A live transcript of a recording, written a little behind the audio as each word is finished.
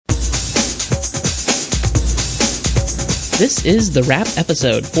This is The Wrap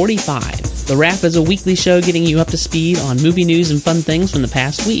episode 45. The Wrap is a weekly show getting you up to speed on movie news and fun things from the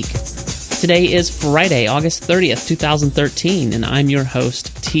past week. Today is Friday, August 30th, 2013, and I'm your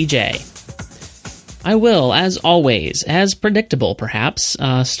host, TJ. I will, as always, as predictable perhaps,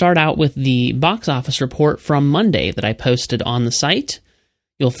 start out with the box office report from Monday that I posted on the site.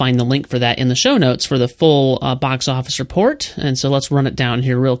 You'll find the link for that in the show notes for the full box office report, and so let's run it down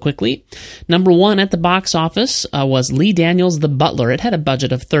here real quickly. Number one at the box office was Lee Daniels' The Butler. It had a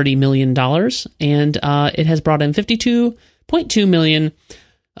budget of $30 million, and it has brought in $52.2 million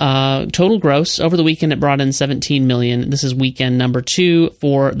total gross. Over the weekend, it brought in $17 million. This is weekend number 2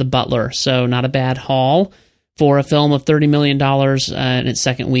 for The Butler, so not a bad haul for a film of $30 million in its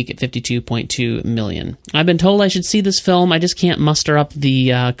second week at $52.2 million. I've been told I should see this film. I just can't muster up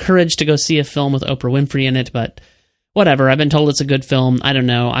the courage to go see a film with Oprah Winfrey in it, but whatever. I've been told it's a good film. I don't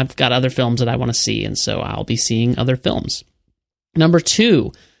know. I've got other films that I want to see, and so I'll be seeing other films. Number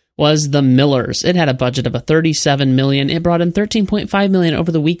 2 was The Millers. It had a budget of $37 million. It brought in $13.5 million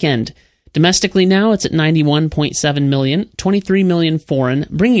over the weekend. Domestically now, it's at $91.7 million, $23 million foreign,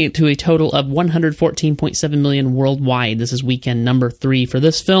 bringing it to a total of $114.7 million worldwide. This is weekend number 3 for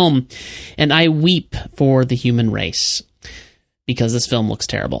this film, and I weep for the human race because this film looks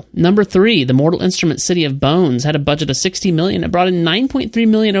terrible. Number 3, The Mortal Instrument City of Bones had a budget of $60 million. It brought in $9.3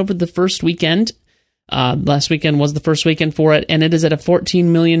 million over the first weekend. Last weekend was the first weekend for it, and it is at a $14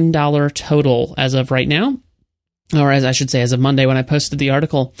 million total as of right now, or as I should say, as of Monday when I posted the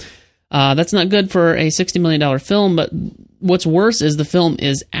article. That's not good for a $60 million film, but what's worse is the film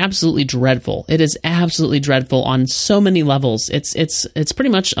is absolutely dreadful. It is absolutely dreadful on so many levels. It's pretty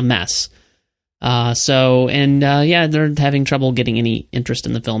much a mess. They're having trouble getting any interest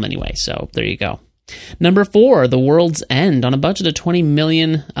in the film anyway, so there you go. Number 4, The World's End, on a budget of $20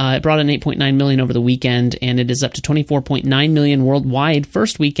 million. It brought in $8.9 million over the weekend, and it is up to $24.9 million worldwide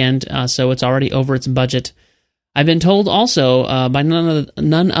first weekend, so it's already over its budget. I've been told also by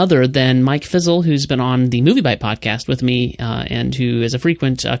none other than Mike Fizzle, who's been on the Movie Bite podcast with me and who is a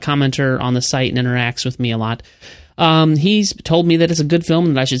frequent commenter on the site and interacts with me a lot. He's told me that it's a good film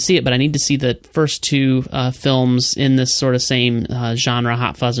and that I should see it, but I need to see the first 2 films in this sort of same genre,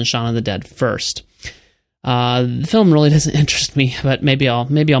 Hot Fuzz and Shaun of the Dead, first. The film really doesn't interest me, but maybe I'll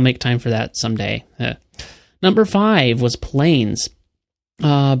make time for that someday. Number 5 was Planes.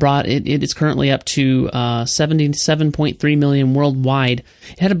 It is currently up to $77.3 million worldwide.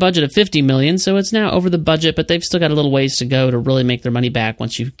 It had a budget of $50 million, so it's now over the budget, but they've still got a little ways to go to really make their money back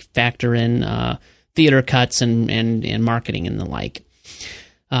once you factor in theater cuts and marketing and the like.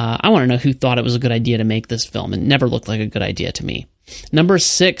 I want to know who thought it was a good idea to make this film. It never looked like a good idea to me. Number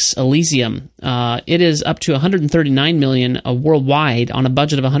 6, Elysium. It is up to $139 million worldwide on a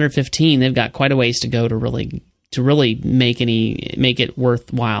budget of $115. They've got quite a ways to go to really make it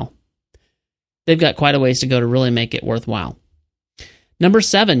worthwhile. They've got quite a ways to go to really make it worthwhile. Number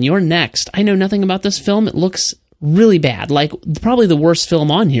 7, You're Next. I know nothing about this film. It looks really bad, like probably the worst film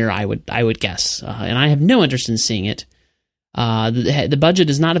on here, I would guess, and I have no interest in seeing it. The budget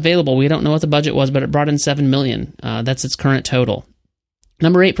is not available. We don't know what the budget was, but it brought in $7 million. That's its current total.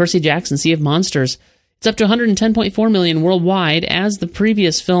 Number 8, Percy Jackson, Sea of Monsters. It's up to $110.4 million worldwide. As the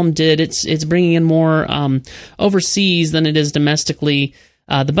previous film did, it's bringing in more overseas than it is domestically.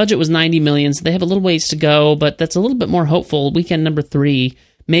 The budget was $90 million, so they have a little ways to go, but that's a little bit more hopeful. Weekend number 3,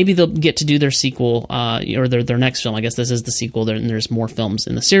 maybe they'll get to do their sequel, or their next film. I guess this is the sequel, and there's more films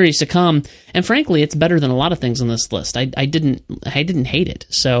in the series to come. And frankly, it's better than a lot of things on this list. I didn't hate it,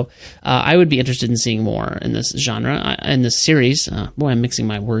 so I would be interested in seeing more in this genre, in this series. Boy, I'm mixing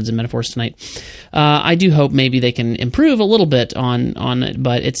my words and metaphors tonight. I do hope maybe they can improve a little bit on it,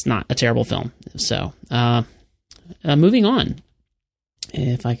 but it's not a terrible film. So, moving on.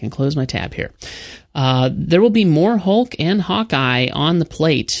 If I can close my tab here. There will be more Hulk and Hawkeye on the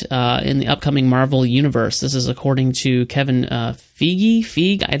plate in the upcoming Marvel universe. This is according to Kevin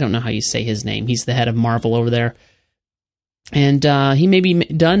Feige. I don't know how you say his name. He's the head of Marvel over there. And he may be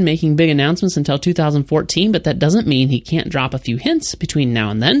done making big announcements until 2014, but that doesn't mean he can't drop a few hints between now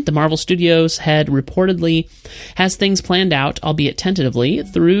and then. The Marvel Studios head reportedly has things planned out, albeit tentatively,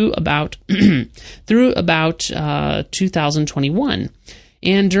 through about 2021.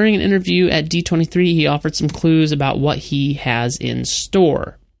 And during an interview at D23, he offered some clues about what he has in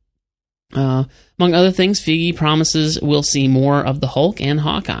store. Among other things, Feige promises we'll see more of the Hulk and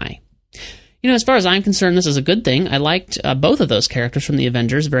Hawkeye. You know, as far as I'm concerned, this is a good thing. I liked both of those characters from the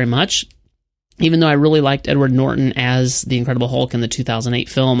Avengers very much. Even though I really liked Edward Norton as the Incredible Hulk in the 2008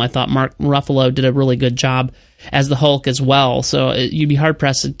 film, I thought Mark Ruffalo did a really good job as the Hulk as well. So you'd be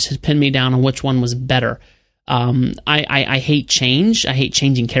hard-pressed to pin me down on which one was better. I hate change. I hate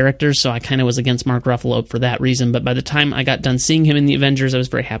changing characters, so I kind of was against Mark Ruffalo for that reason. But by the time I got done seeing him in the Avengers, I was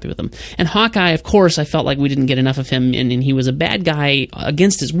very happy with him. And Hawkeye, of course, I felt like we didn't get enough of him, and he was a bad guy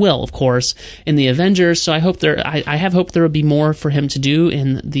against his will, of course, in the Avengers. So I have hope there will be more for him to do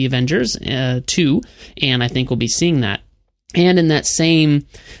in the Avengers 2, and I think we'll be seeing that. And in that same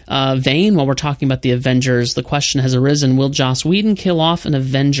vein, while we're talking about the Avengers, the question has arisen, will Joss Whedon kill off an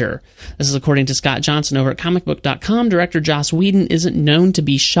Avenger? This is according to Scott Johnson over at comicbook.com. Director Joss Whedon isn't known to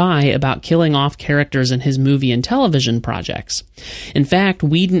be shy about killing off characters in his movie and television projects. In fact,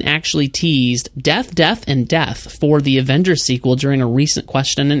 Whedon actually teased death, death, and death for the Avengers sequel during a recent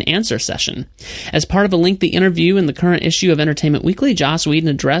question and answer session. As part of a lengthy interview in the current issue of Entertainment Weekly, Joss Whedon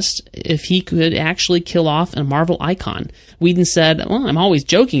addressed if he could actually kill off a Marvel icon. Whedon said, well, I'm always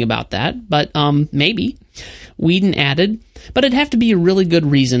joking about that, but maybe. Whedon added, but it'd have to be a really good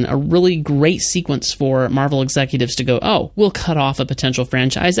reason, a really great sequence for Marvel executives to go, oh, we'll cut off a potential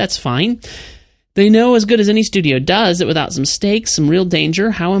franchise, that's fine. They know as good as any studio does that without some stakes, some real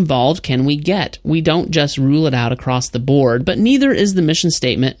danger, how involved can we get? We don't just rule it out across the board, but neither is the mission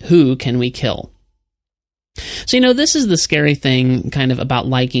statement, who can we kill? So, this is the scary thing kind of about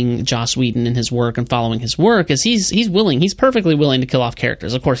liking Joss Whedon and his work and following his work, is he's perfectly willing to kill off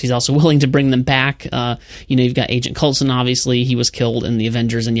characters. Of course, he's also willing to bring them back. You've got Agent Coulson, obviously. He was killed in the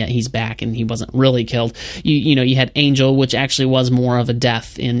Avengers, and yet he's back, and he wasn't really killed. You had Angel, which actually was more of a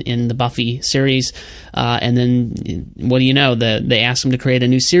death in the Buffy series. And then, what do you know? They asked him to create a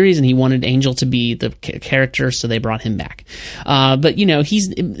new series, and he wanted Angel to be the character, so they brought him back. But,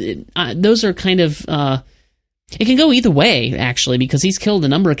 those are kind of... It can go either way, actually, because he's killed a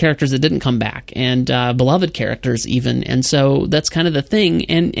number of characters that didn't come back, and beloved characters even, and so that's kind of the thing,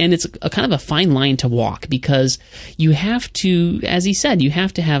 and it's a kind of a fine line to walk, because you have to, as he said, you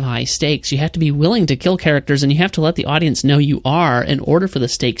have to have high stakes, you have to be willing to kill characters, and you have to let the audience know you are in order for the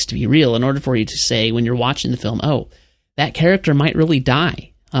stakes to be real, in order for you to say, when you're watching the film, oh, that character might really die.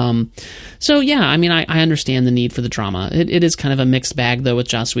 I understand the need for the drama. It is kind of a mixed bag, though, with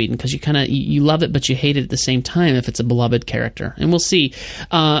Joss Whedon, because you love it, but you hate it at the same time if it's a beloved character. And we'll see.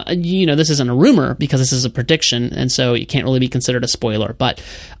 This isn't a rumor, because this is a prediction, and so it can't really be considered a spoiler. But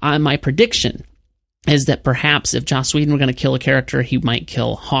my prediction is that perhaps if Joss Whedon were going to kill a character, he might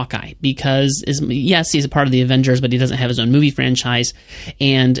kill Hawkeye, because yes, he's a part of the Avengers, but he doesn't have his own movie franchise,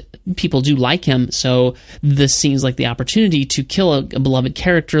 and people do like him, so this seems like the opportunity to kill a beloved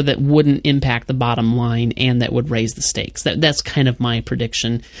character that wouldn't impact the bottom line and that would raise the stakes. That's kind of my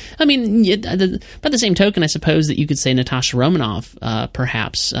prediction. I mean, by the same token, I suppose that you could say Natasha Romanoff,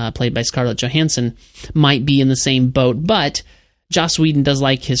 perhaps, played by Scarlett Johansson, might be in the same boat, but Joss Whedon does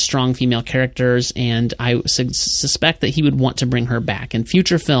like his strong female characters, and I suspect that he would want to bring her back in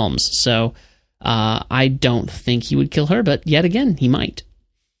future films. So I don't think he would kill her, but yet again, he might.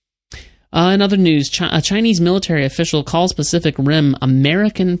 In other news, a Chinese military official calls Pacific Rim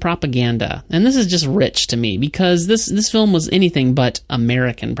American propaganda. And this is just rich to me, because this film was anything but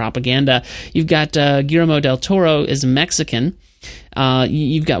American propaganda. You've got Guillermo del Toro is Mexican.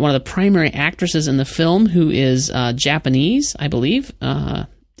 You've got one of the primary actresses in the film who is Japanese, I believe.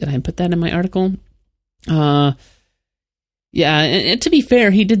 Did I put that in my article? And to be fair,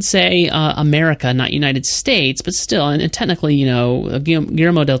 he did say America, not United States, but still, and technically,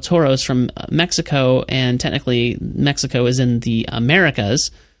 Guillermo del Toro is from Mexico, and technically Mexico is in the Americas,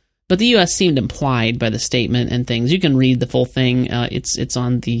 but the U.S. seemed implied by the statement and things. You can read the full thing. It's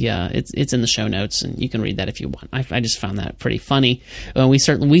on the it's in the show notes, and you can read that if you want. I just found that pretty funny. We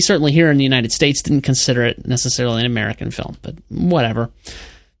certainly here in the United States didn't consider it necessarily an American film, but whatever.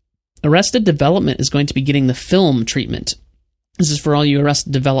 Arrested Development is going to be getting the film treatment. This is for all you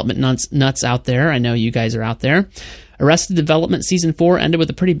Arrested Development nuts out there. I know you guys are out there. Arrested Development Season 4 ended with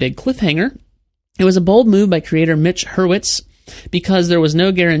a pretty big cliffhanger. It was a bold move by creator Mitch Hurwitz, because there was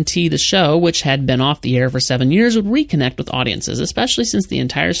no guarantee the show, which had been off the air for 7 years, would reconnect with audiences, especially since the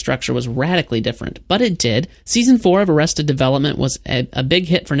entire structure was radically different. But it did. Season 4 of Arrested Development was a big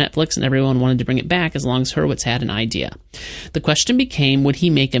hit for Netflix, and everyone wanted to bring it back as long as Hurwitz had an idea. The question became, would he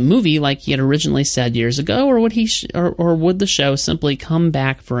make a movie like he had originally said years ago, or would would the show simply come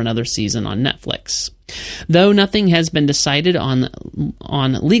back for another season on Netflix? Though nothing has been decided on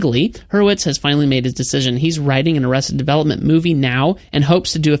legally, Hurwitz has finally made his decision. He's writing an Arrested Development movie now and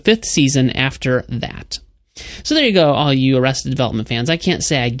hopes to do a 5th season after that. So there you go, all you Arrested Development fans. I can't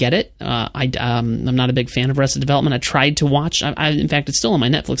say I get it. I'm not a big fan of Arrested Development. I tried to watch. In fact, it's still on my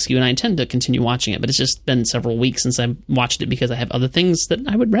Netflix queue, and I intend to continue watching it, but it's just been several weeks since I've watched it because I have other things that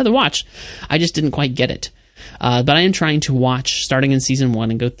I would rather watch. I just didn't quite get it. But I am trying to watch starting in season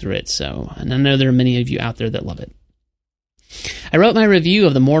 1 and go through it. So, and I know there are many of you out there that love it. I wrote my review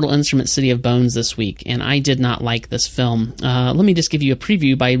of the Mortal Instrument City of Bones this week, and I did not like this film. Let me just give you a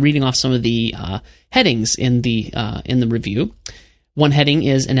preview by reading off some of the headings in the review. One heading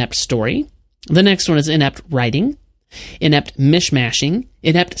is inept story. The next one is inept writing, inept mishmashing,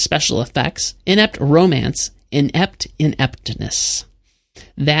 inept special effects, inept romance, inept ineptness.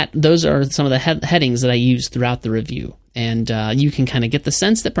 Those are some of the headings that I used throughout the review. And you can kind of get the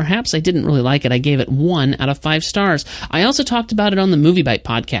sense that perhaps I didn't really like it. I gave it 1 out of 5 stars. I also talked about it on the Movie Bite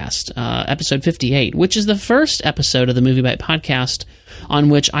podcast, episode 58, which is the first episode of the Movie Bite podcast on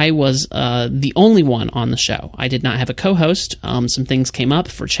which I was the only one on the show. I did not have a co-host. Some things came up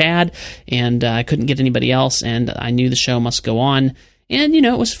for Chad, and I couldn't get anybody else, and I knew the show must go on. And,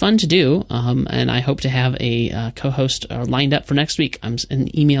 it was fun to do, and I hope to have a co-host lined up for next week. I'm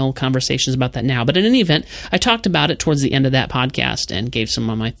in email conversations about that now. But in any event, I talked about it towards the end of that podcast and gave some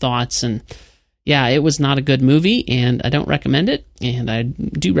of my thoughts. And, yeah, it was not a good movie, and I don't recommend it. And I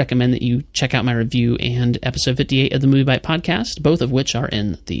do recommend that you check out my review and episode 58 of the Movie Bite podcast, both of which are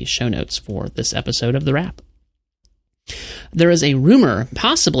in the show notes for this episode of The Wrap. There is a rumor,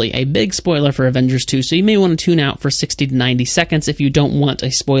 possibly a big spoiler for Avengers 2, so you may want to tune out for 60 to 90 seconds if you don't want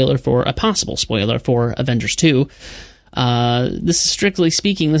a possible spoiler for Avengers 2. This is strictly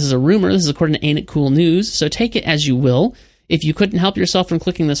speaking, this is a rumor. This is according to Ain't It Cool News, so take it as you will. If you couldn't help yourself from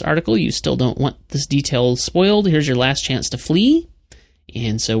clicking this article, you still don't want this detail spoiled, here's your last chance to flee.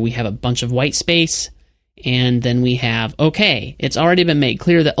 And so we have a bunch of white space. And then we have, okay, it's already been made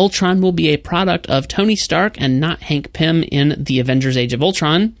clear that Ultron will be a product of Tony Stark and not Hank Pym in the Avengers Age of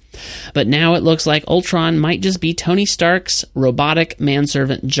Ultron. But now it looks like Ultron might just be Tony Stark's robotic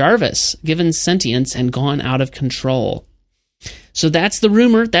manservant Jarvis, given sentience and gone out of control. So that's the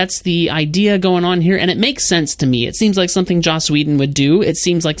rumor, that's the idea going on here, and it makes sense to me. It seems like something Joss Whedon would do. It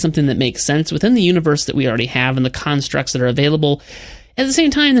seems like something that makes sense within the universe that we already have and the constructs that are available. At the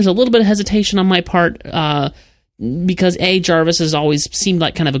same time, there's a little bit of hesitation on my part because A, Jarvis has always seemed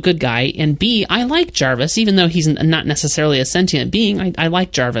like kind of a good guy, and B, I like Jarvis, even though he's not necessarily a sentient being. I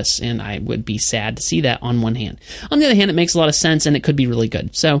like Jarvis, and I would be sad to see that on one hand. On the other hand, it makes a lot of sense, and it could be really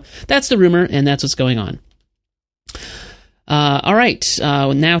good. So that's the rumor, and that's what's going on. All right,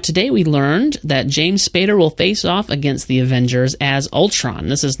 now today we learned that James Spader will face off against the Avengers as Ultron.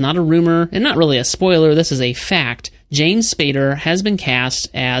 This is not a rumor, and not really a spoiler, this is a fact. James Spader has been cast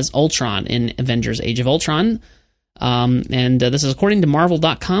as Ultron in Avengers Age of Ultron, and this is according to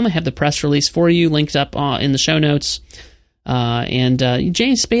Marvel.com. I have the press release for you linked up in the show notes. And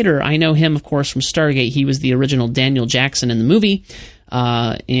James Spader, I know him, of course, from Stargate. He was the original Daniel Jackson in the movie.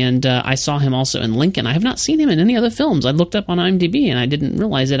 And I saw him also in Lincoln. I have not seen him in any other films. I looked up on IMDb, and I didn't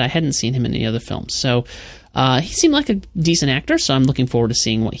realize that I hadn't seen him in any other films. So he seemed like a decent actor, so I'm looking forward to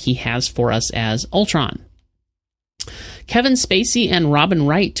seeing what he has for us as Ultron. Kevin Spacey and Robin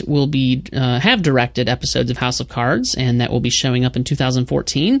Wright will have directed episodes of House of Cards, and that will be showing up in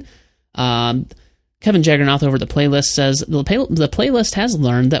 2014. Kevin Jaggernoth over at the Playlist says, the Playlist has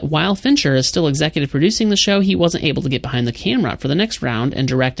learned that while Fincher is still executive producing the show, he wasn't able to get behind the camera for the next round and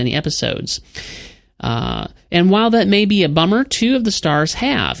direct any episodes. And while that may be a bummer, 2 of the stars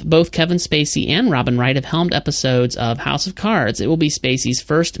have. Both Kevin Spacey and Robin Wright have helmed episodes of House of Cards. It will be Spacey's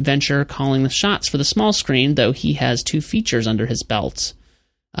first venture calling the shots for the small screen, though he has 2 features under his belt.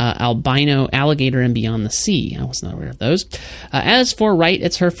 Albino Alligator and Beyond the Sea. I was not aware of those. As for Wright,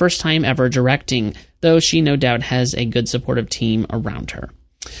 it's her first time ever directing, though she no doubt has a good supportive team around her.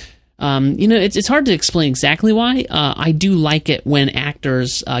 It's hard to explain exactly why. I do like it when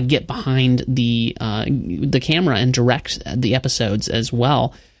actors get behind the camera and direct the episodes as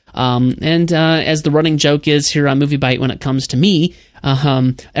well. As the running joke is here on Movie Bite when it comes to me,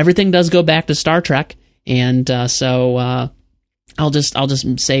 everything does go back to Star Trek, and so I'll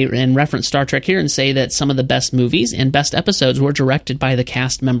just say and reference Star Trek here and say that some of the best movies and best episodes were directed by the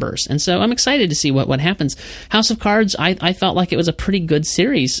cast members. And so I'm excited to see what happens. House of Cards, I felt like it was a pretty good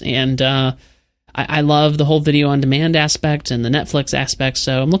series, and I love the whole video on demand aspect and the Netflix aspect,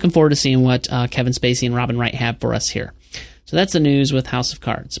 so I'm looking forward to seeing what Kevin Spacey and Robin Wright have for us here. So that's the news with House of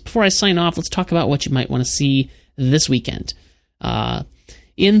Cards. Before I sign off, let's talk about what you might want to see this weekend.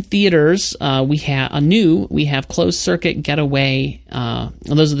 In theaters, we have Closed Circuit, Getaway.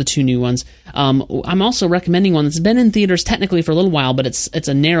 Those are the 2 new ones. I'm also recommending one that's been in theaters technically for a little while, but it's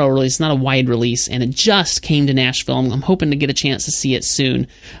a narrow release, not a wide release, and it just came to Nashville. I'm hoping to get a chance to see it soon.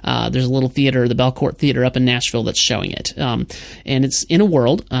 There's a little theater, the Belcourt Theater up in Nashville, that's showing it. And it's In a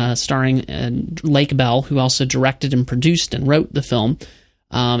World, starring Lake Bell, who also directed and produced and wrote the film.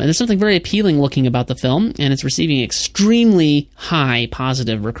 And there's something very appealing looking about the film, and it's receiving extremely high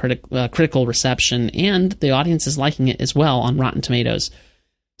positive critical reception, and the audience is liking it as well on Rotten Tomatoes.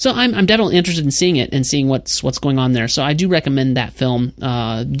 So I'm definitely interested in seeing it and seeing what's going on there. So I do recommend that film,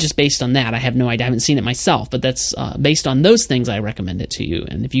 just based on that. I have no idea. I haven't seen it myself, but that's based on those things. I recommend it to you.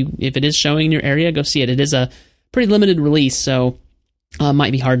 And if it is showing in your area, go see it. It is a pretty limited release, so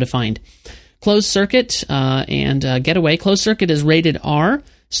might be hard to find. Closed Circuit and Getaway. Closed Circuit is rated R.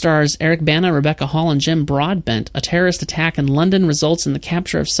 Stars Eric Bana, Rebecca Hall, and Jim Broadbent. A terrorist attack in London results in the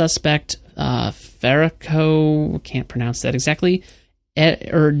capture of suspect Farako. Can't pronounce that exactly.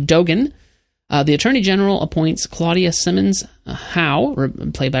 Erdogan. The Attorney General appoints Claudia Simmons Howe,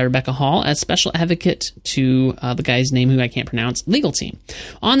 played by Rebecca Hall, as special advocate to the guy's name who I can't pronounce, legal team.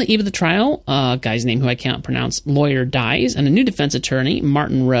 On the eve of the trial, guy's name who I can't pronounce, lawyer dies, and a new defense attorney,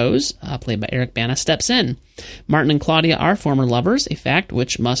 Martin Rose, played by Eric Bana, steps in. Martin and Claudia are former lovers, a fact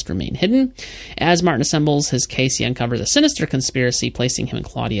which must remain hidden. As Martin assembles his case, he uncovers a sinister conspiracy, placing him and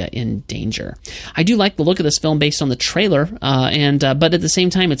Claudia in danger. I do like the look of this film based on the trailer, but at the same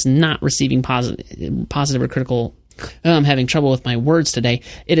time, it's not receiving positive or critical. I'm having trouble with my words today.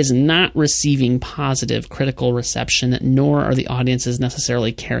 It is not receiving positive critical reception, nor are the audiences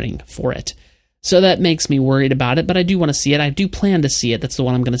necessarily caring for it. So that makes me worried about it, but I do want to see it. I do plan to see it. That's the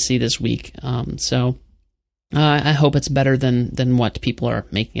one I'm going to see this week. I hope it's better than what people are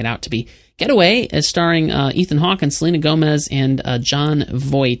making it out to be. Getaway is starring Ethan Hawke and Selena Gomez and Jon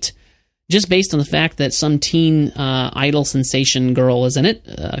Voight, just based on the fact that some teen idol sensation girl is in it,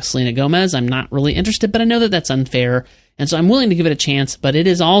 Selena Gomez. I'm not really interested, but I know that that's unfair, and so I'm willing to give it a chance, but it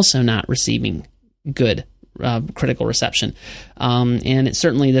is also not receiving good critical reception. And it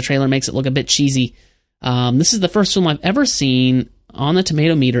certainly, the trailer makes it look a bit cheesy. This is the first film I've ever seen on the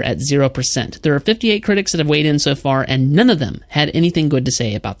tomato meter at 0%. There are 58 critics that have weighed in so far, and none of them had anything good to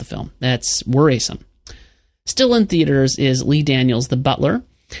say about the film. That's worrisome. Still in theaters is Lee Daniels' The Butler,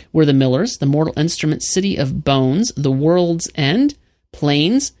 We're the Millers, The Mortal Instrument, City of Bones, The World's End,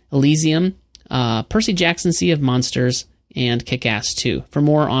 Planes, Elysium, Percy Jackson, Sea of Monsters, and Kick-Ass 2. For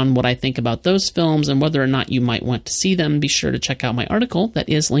more on what I think about those films and whether or not you might want to see them, be sure to check out my article that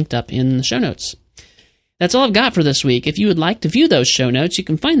is linked up in the show notes. That's all I've got for this week. If you would like to view those show notes, you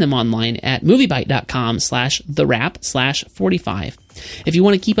can find them online at moviebite.com/thewrap/45. If you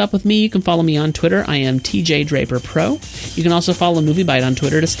want to keep up with me, you can follow me on Twitter. I am TJ Draper Pro. You can also follow MovieBite on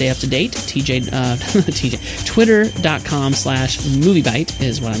Twitter to stay up to date. Twitter.com/MovieBite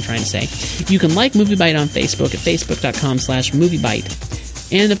is what I'm trying to say. You can like MovieBite on Facebook at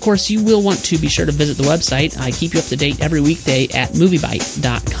Facebook.com/MovieBite. And of course, you will want to be sure to visit the website. I keep you up to date every weekday at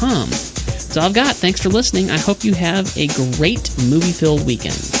MovieBite.com. That's all I've got. Thanks for listening. I hope you have a great movie-filled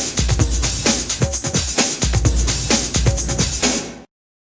weekend.